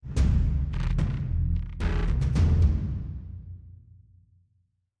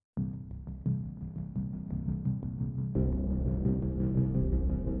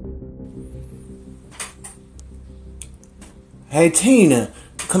Hey Tina,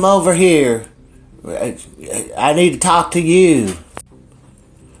 come over here. I need to talk to you.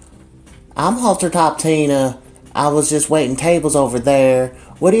 I'm Halter Top Tina. I was just waiting tables over there.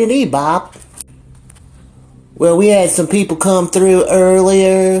 What do you need, Bob? Well, we had some people come through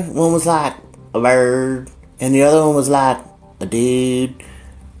earlier. One was like a bird, and the other one was like a dude.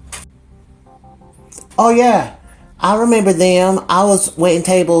 Oh yeah, I remember them. I was waiting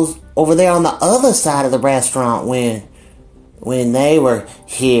tables over there on the other side of the restaurant when they were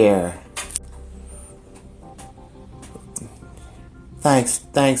here. Thanks,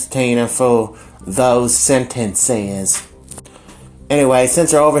 Tina, for those sentences. Anyway,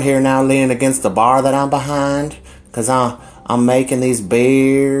 since you're over here now leaning against the bar that I'm behind, because I'm making these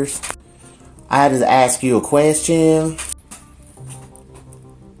beers, I had to ask you a question.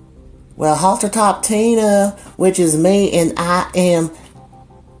 Well, Halter Top Tina, which is me, and I am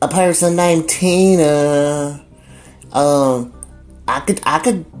a person named Tina. I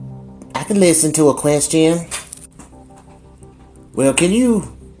could listen to a question. Well, can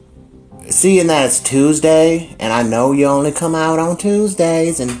you, seeing that it's Tuesday, and I know you only come out on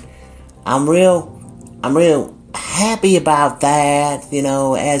Tuesdays, and I'm real happy about that,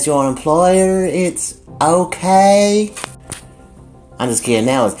 as your employer, it's okay. I'm just kidding,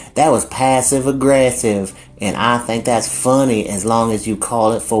 that was passive aggressive, and I think that's funny as long as you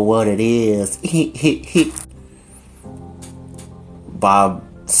call it for what it is. Bob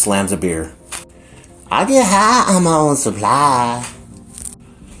slams a beer. I get high on my own supply.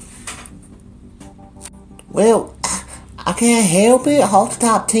 Well, I can't help it. Halter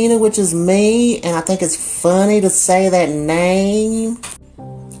Top Tina, which is me, and I think it's funny to say that name.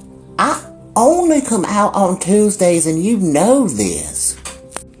 I only come out on Tuesdays, and you know this.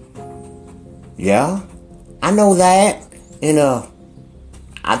 Yeah, I know that, and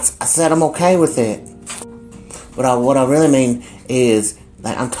I said I'm okay with it. But what I really mean is,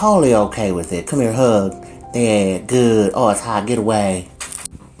 like, I'm totally okay with it. Come here, hug. Yeah, good. Oh, it's hot. Get away.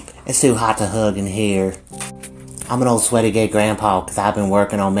 It's too hot to hug in here. I'm an old sweaty gay grandpa because I've been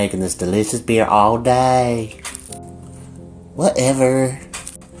working on making this delicious beer all day. Whatever.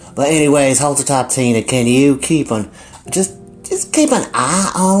 But anyways, Halter Top Tina, can you just keep an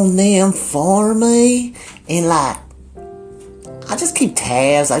eye on them for me? And like, I just keep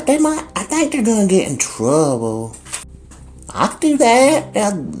tabs. Like I think they're gonna get in trouble. I could do that.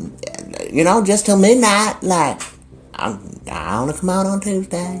 Just till midnight. Like, I only come out on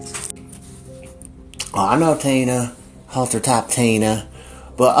Tuesdays. Oh, I know, Tina. Halter Top Tina.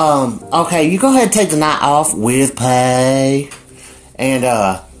 But, okay, you go ahead and take the night off with pay. And,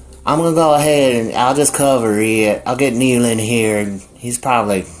 I'm gonna go ahead and I'll just cover it. I'll get Neil in here, and he's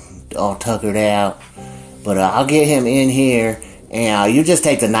probably all tuckered out. But, I'll get him in here, and, you just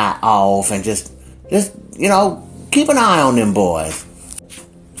take the night off and just, keep an eye on them boys.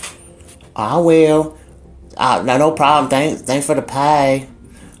 I will. No problem. Thanks for the pay.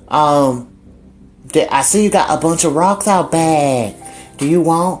 I see you got a bunch of rocks out back. Do you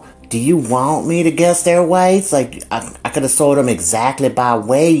want me to guess their weights? Like, I could have sorted them exactly by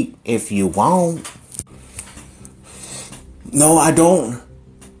weight if you want. No, I don't.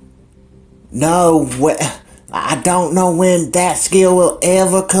 No, I don't know when that skill will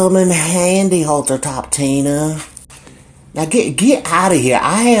ever come in handy, Halter Top Tina. Now get out of here.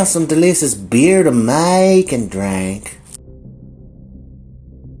 I have some delicious beer to make and drink.